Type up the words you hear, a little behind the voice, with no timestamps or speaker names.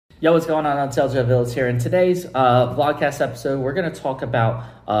Yo, what's going on? Sales Jeff Villas here. In today's vlogcast episode, we're going to talk about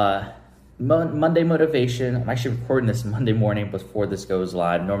Monday motivation. I'm actually recording this Monday morning before this goes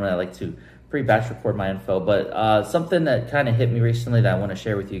live. Normally, I like to pre-batch record my info, but something that kind of hit me recently that I want to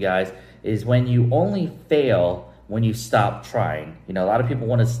share with you guys is when you only fail when you stop trying. You know, a lot of people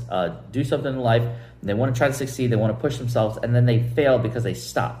want to do something in life, and they want to try to succeed, they want to push themselves, and then they fail because they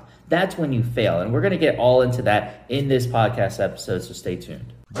stop. That's when you fail, and we're going to get all into that in this podcast episode, so stay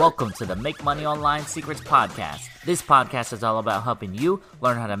tuned. Welcome to the Make Money Online Secrets Podcast. This podcast is all about helping you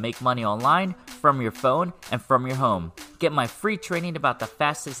learn how to make money online from your phone and from your home. Get my free training about the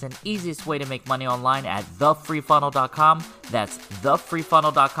fastest and easiest way to make money online at thefreefunnel.com. That's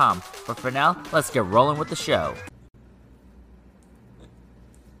thefreefunnel.com. But for now, let's get rolling with the show.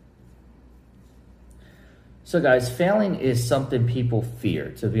 So guys, failing is something people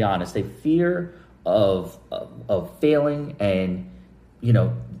fear, to be honest. They fear of failing, and you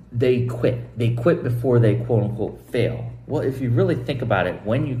know, they quit. They quit before they quote unquote fail. Well, if you really think about it,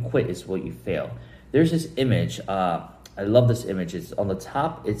 when you quit is what you fail. There's this image, I love this image. It's on the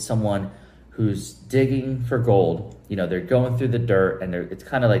top, it's someone who's digging for gold. You know, they're going through the dirt, and it's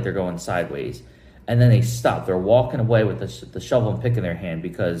kind of like they're going sideways. And then they stop. They're walking away with the shovel and pick in their hand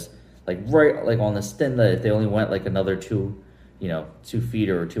because right on this thin, if they only went like another 2 feet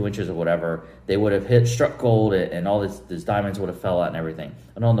or 2 inches or whatever, they would have struck gold, and all these diamonds would have fell out and everything.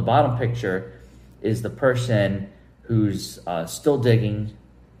 And on the bottom picture is the person who's still digging,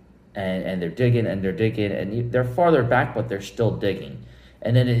 and they're digging and they're digging, and they're farther back, but they're still digging.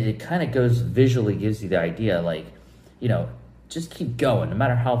 And then it kind of visually gives you the idea, like, you know, just keep going. No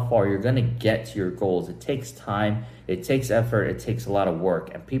matter how far, you're going to get to your goals. It takes time. It takes effort. It takes a lot of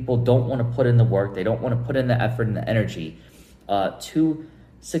work. And people don't want to put in the work. They don't want to put in the effort and the energy to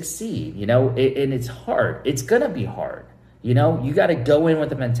succeed, you know, and it's hard. It's going to be hard. You know, you got to go in with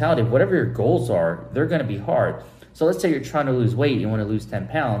the mentality of whatever your goals are, they're going to be hard. So let's say you're trying to lose weight. You want to lose 10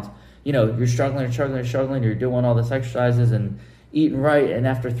 pounds. You know, you're struggling. You're doing all this exercises and eating right. And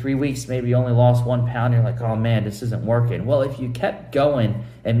after 3 weeks, maybe you only lost 1 pound. You're like, oh man, this isn't working. Well, if you kept going,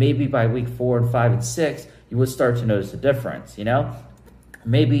 and maybe by week 4 and 5 and 6, you would start to notice a difference, you know?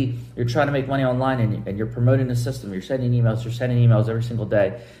 Maybe you're trying to make money online, and you're promoting the system. You're sending emails every single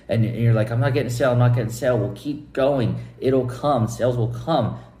day. And you're like, I'm not getting a sale. Well, keep going. It'll come. Sales will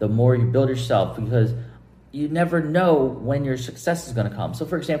come the more you build yourself, because you never know when your success is going to come. So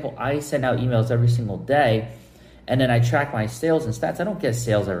for example, I send out emails every single day, and then I track my sales and stats. I don't get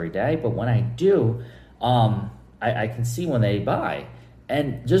sales every day, but when I do, I can see when they buy.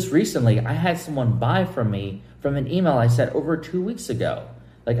 And just recently, I had someone buy from me from an email I sent over 2 weeks ago.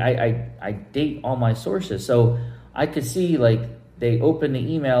 Like I date all my sources, so I could see like they opened the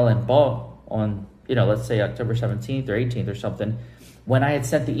email and bought on, you know, let's say October 17th or 18th or something, when I had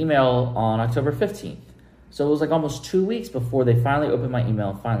sent the email on October 15th. So it was like almost 2 weeks before they finally opened my email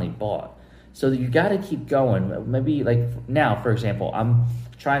and finally bought. So you got to keep going. Maybe like now, for example, I'm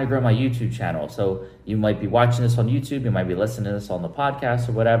trying to grow my YouTube channel. So you might be watching this on YouTube. You might be listening to this on the podcast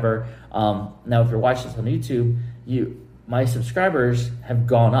or whatever. Now, if you're watching this on YouTube, my subscribers have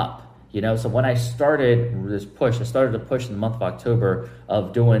gone up. You know, so when I started this push, I started to push in the month of October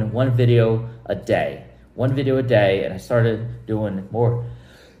of doing one video a day, and I started doing more.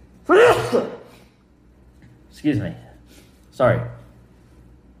 Excuse me. Sorry.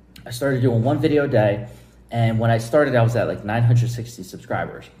 I started doing one video a day, and when I started, I was at like 960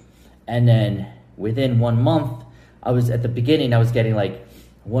 subscribers. And then within 1 month, I was getting like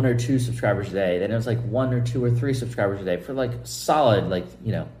 1 or 2 subscribers a day. Then it was like 1 or 2 or 3 subscribers a day for like solid,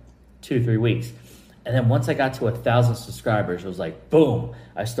 2-3 weeks. And then once I got to 1,000 subscribers, it was like, boom,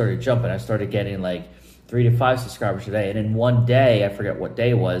 I started jumping. I started getting like 3 to 5 subscribers a day. And in one day, I forget what day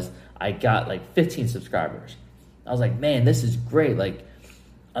it was, I got like 15 subscribers. I was like, man, this is great. Like,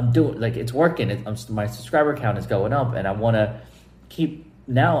 I'm doing, like, it's working. My subscriber count is going up, and I want to keep.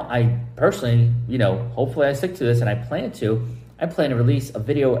 Now, I personally, you know, hopefully I stick to this, and I plan to release a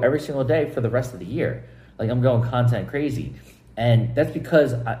video every single day for the rest of the year. Like, I'm going content crazy. And that's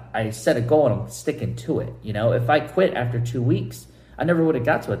because I set a goal, and I'm sticking to it. You know, if I quit after 2 weeks, I never would have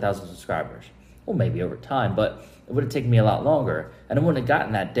got to 1,000 subscribers. Well, maybe over time, but it would have taken me a lot longer. And I wouldn't have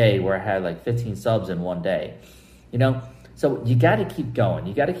gotten that day where I had like 15 subs in one day, you know? So you got to keep going.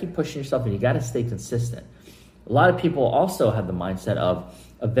 You got to keep pushing yourself, and you got to stay consistent. A lot of people also have the mindset of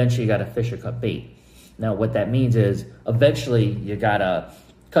eventually you got to fish or cut bait. Now, what that means is eventually you got to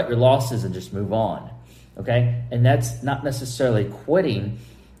cut your losses and just move on, okay? And that's not necessarily quitting.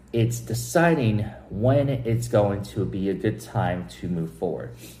 it's deciding when it's going to be a good time to move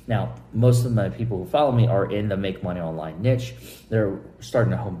forward. Now, most of my people who follow me are in the make money online niche. They're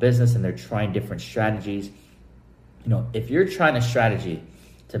starting a home business and they're trying different strategies. If you're trying a strategy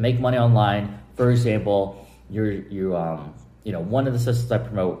to make money online, for example, one of the systems I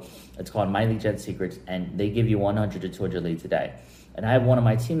promote, it's called My Lead Gen Secrets, and they give you 100 to 200 leads a day. And I have one of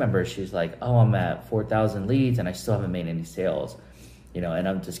my team members, she's like, oh, I'm at 4,000 leads and I still haven't made any sales. And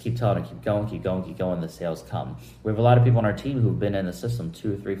I'm just keep telling her, keep going, the sales come. We have a lot of people on our team who've been in the system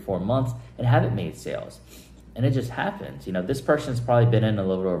 2, 3, 4 months and haven't made sales. And it just happens. This person's probably been in a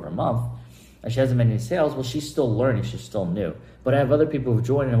little over a month and she hasn't made any sales. Well, she's still learning, she's still new. But I have other people who've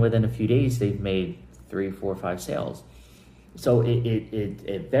joined and within a few days, they've made 3, 4, 5 sales. So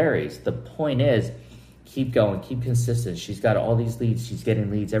it varies. The point is, keep going, keep consistent. She's got all these leads. She's getting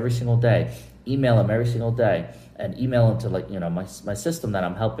leads every single day. Email them every single day and email them to my system that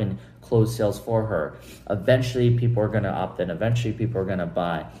I'm helping close sales for her. Eventually people are going to opt in. Eventually people are going to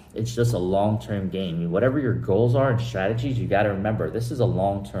buy. It's just a long-term game. Whatever your goals are and strategies, you got to remember this is a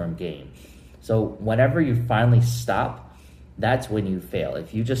long-term game. So whenever you finally stop, that's when you fail.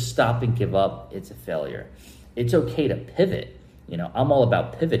 If you just stop and give up, it's a failure. It's okay to pivot. I'm all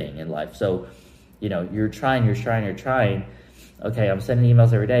about pivoting in life. So, you're trying. Okay, I'm sending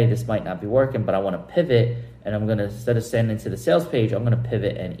emails every day. This might not be working, but I want to pivot. And I'm going to, instead of sending to the sales page, I'm going to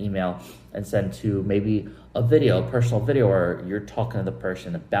pivot and email and send to maybe a personal video where you're talking to the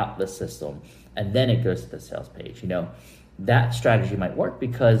person about the system. And then it goes to the sales page. That strategy might work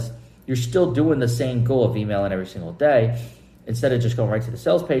because you're still doing the same goal of emailing every single day. Instead of just going right to the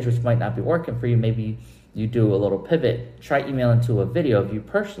sales page, which might not be working for you, maybe you do a little pivot, try emailing to a video of you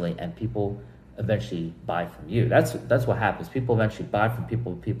personally, and people eventually buy from you. That's what happens. People eventually buy from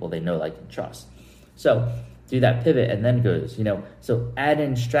people they know, like, and trust. So do that pivot and then goes, so add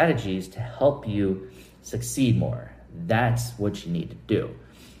in strategies to help you succeed more. That's what you need to do.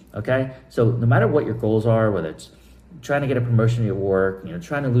 Okay. So no matter what your goals are, whether it's trying to get a promotion at your work,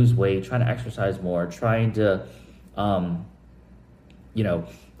 trying to lose weight, trying to exercise more, trying to,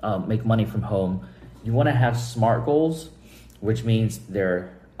 make money from home, you want to have SMART goals, which means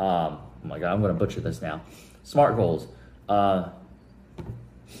they're, oh my God, I'm going to butcher this now. SMART goals. And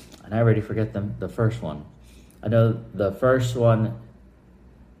I already forget the first one. I know the first one,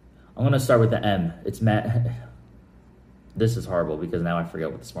 I'm going to start with the M. This is horrible because now I forget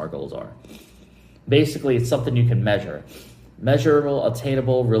what the SMART goals are. Basically, it's something you can measure. Measurable,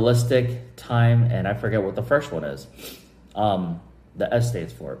 attainable, realistic, time, and I forget what the first one is. The S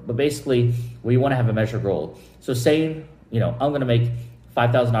stands for. But basically, we want to have a measured goal. So saying, I'm going to make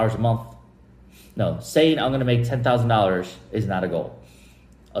 $5,000 a month. No, saying I'm going to make $10,000 is not a goal,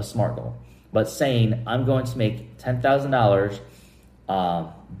 a SMART goal. But saying I'm going to make $10,000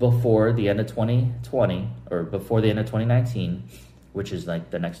 before the end of 2020 or before the end of 2019, which is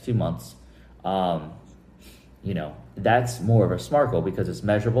like the next 2 months, that's more of a SMART goal because it's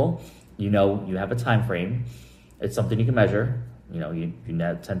measurable. You have a time frame. It's something you can measure. You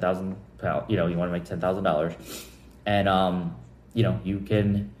net 10,000 pounds. You want to make $10,000, and you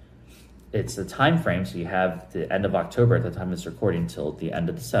can. It's a time frame, so you have the end of October at the time it's recording till the end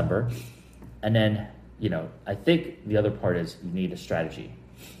of December, and then I think the other part is you need a strategy.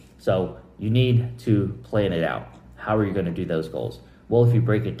 So you need to plan it out. How are you going to do those goals? Well, if you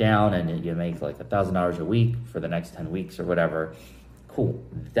break it down and you make like $1,000 a week for the next 10 weeks or whatever, cool.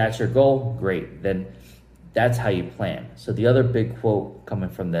 If that's your goal, great. Then that's how you plan. So the other big quote coming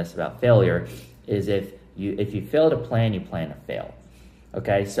from this about failure is if you fail to plan, you plan to fail.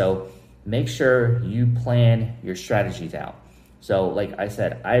 Okay, so make sure you plan your strategies out. So like I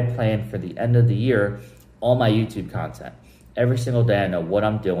said, I plan for the end of the year all my YouTube content. Every single day I know what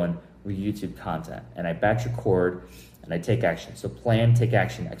I'm doing with YouTube content, and I batch record and I take action. So plan, take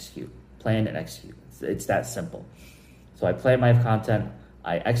action, execute. Plan and execute. It's that simple. So I plan my content,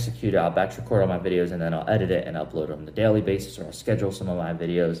 I execute it, I'll batch record all my videos, and then I'll edit it and upload them on a daily basis, or I'll schedule some of my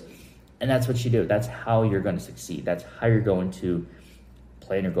videos. And that's what you do. That's how you're going to succeed. That's how you're going to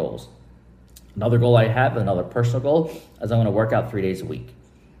plan your goals. Another goal I have, another personal goal, is I'm going to work out 3 days a week.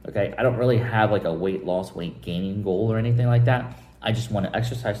 Okay, I don't really have like a weight loss, weight gaining goal or anything like that. I just want to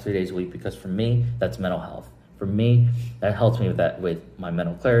exercise 3 days a week because for me, that's mental health. For me, that helps me with my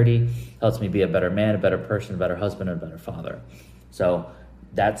mental clarity, helps me be a better man, a better person, a better husband, and a better father. So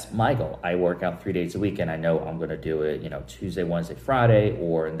that's my goal. I work out 3 days a week, and I know I'm going to do it, Tuesday, Wednesday, Friday,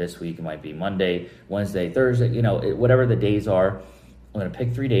 or in this week it might be Monday, Wednesday, Thursday, whatever the days are. I'm going to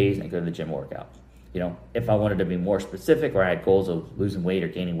pick 3 days and go to the gym workout. If I wanted to be more specific or I had goals of losing weight or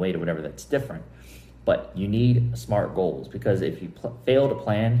gaining weight or whatever, that's different. But you need smart goals, because if you fail to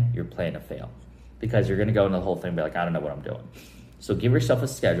plan, you're planning to fail, because you're going to go into the whole thing and be like, I don't know what I'm doing. So give yourself a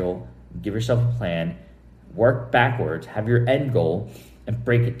schedule, give yourself a plan, work backwards, have your end goal, and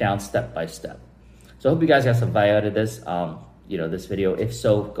break it down step by step. So I hope you guys got some value out of this, this video. If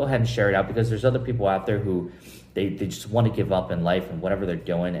so, go ahead and share it out, because there's other people out there who they just want to give up in life and whatever they're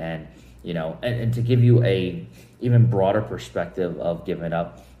doing, and and to give you a even broader perspective of giving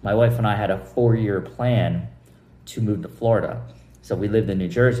up. My wife and I had a 4-year plan to move to Florida. So we lived in New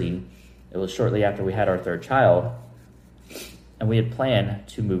Jersey. It was shortly after we had our 3rd child, and we had planned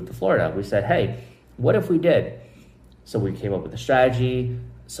to move to Florida. We said, hey, what if we did? So we came up with a strategy,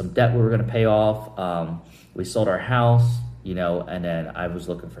 some debt we were going to pay off. We sold our house, and then I was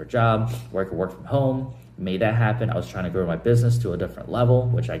looking for a job where I could work from home. Made that happen. I was trying to grow my business to a different level,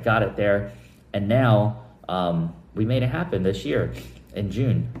 which I got it there. And now we made it happen this year. In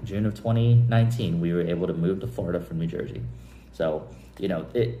June of 2019, we were able to move to Florida from New Jersey. So,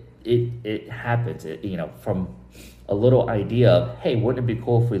 it happens, from a little idea of, hey, wouldn't it be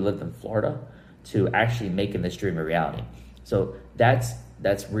cool if we lived in Florida, to actually making this dream a reality. So that's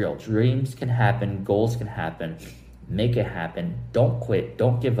real. Dreams can happen, goals can happen. Make it happen. Don't quit.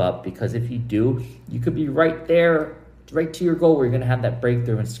 Don't give up, because if you do, you could be right there, right to your goal, where you're going to have that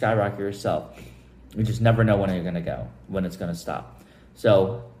breakthrough and skyrocket yourself. You just never know when you're going to go, when it's going to stop.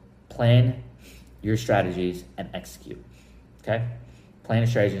 So plan your strategies and execute. Okay? Plan your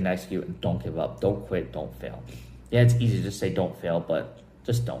strategies and execute, and don't give up. Don't quit. Don't fail. Yeah, it's easy to just say don't fail, but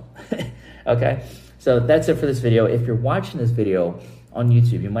just don't. Okay? So that's it for this video. If you're watching this video on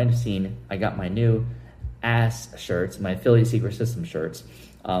YouTube, you might have seen I got my new ass shirts, my Affiliate Secret System shirts,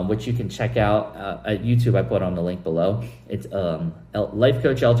 which you can check out at YouTube. I put on the link below. It's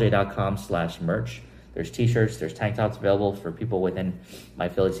lifecoachlj.com/merch. There's t-shirts, there's tank tops available for people within my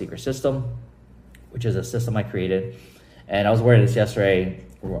Affiliate Secret System, which is a system I created. And I was wearing this yesterday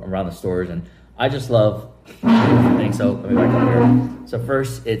around the stores, and I just love things. So let me back up here. So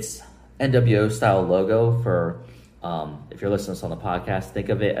first, it's NWO style logo for, if you're listening to this on the podcast, think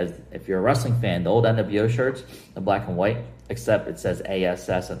of it as, if you're a wrestling fan, the old NWO shirts, the black and white, except it says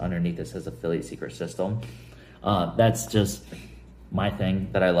ASS, and underneath it says Affiliate Secret System. That's just my thing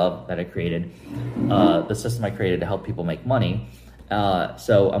that I love, that I created, the system I created to help people make money.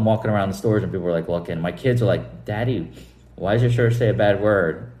 So I'm walking around the stores, and people are like looking. My kids are like, Daddy, why does your shirt say a bad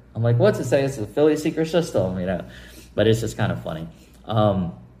word? I'm like, what's it say? It's Affiliate Secret System, but it's just kind of funny.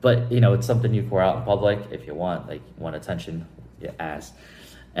 But it's something you can wear out in public if you want, like, you want attention, you ass.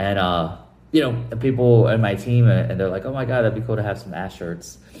 And people in my team, and they're like, oh my God, that'd be cool to have some ass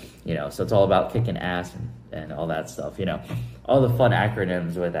shirts. So it's all about kicking ass and all that stuff, all the fun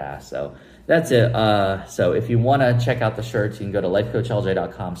acronyms with ass. So that's it. So if you want to check out the shirts, you can go to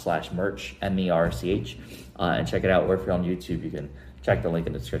lifecoachlj.com/merch, MERCH, and check it out. Or if you're on YouTube, you can check the link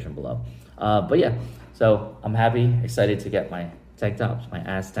in the description below. But yeah, so I'm happy, excited to get my tank tops, my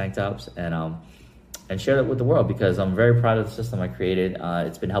ass tank tops, and share that with the world, because I'm very proud of the system I created.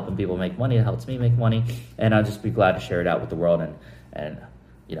 It's been helping people make money. It helps me make money, and I'll just be glad to share it out with the world and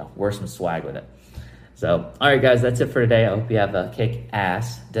wear some swag with it. So, all right, guys, that's it for today. I hope you have a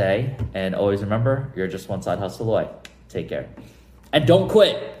kick-ass day, and always remember, you're just one side hustle away. Take care. And don't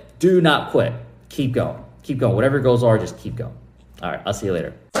quit. Do not quit. Keep going. Keep going. Whatever your goals are, just keep going. All right, I'll see you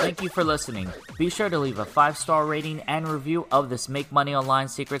later. Thank you for listening. Be sure to leave a 5-star rating and review of this Make Money Online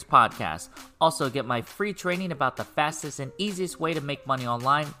Secrets podcast. Also, get my free training about the fastest and easiest way to make money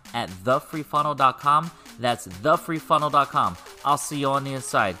online at thefreefunnel.com. That's thefreefunnel.com. I'll see you on the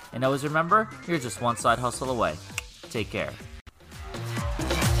inside. And always remember, you're just one side hustle away. Take care.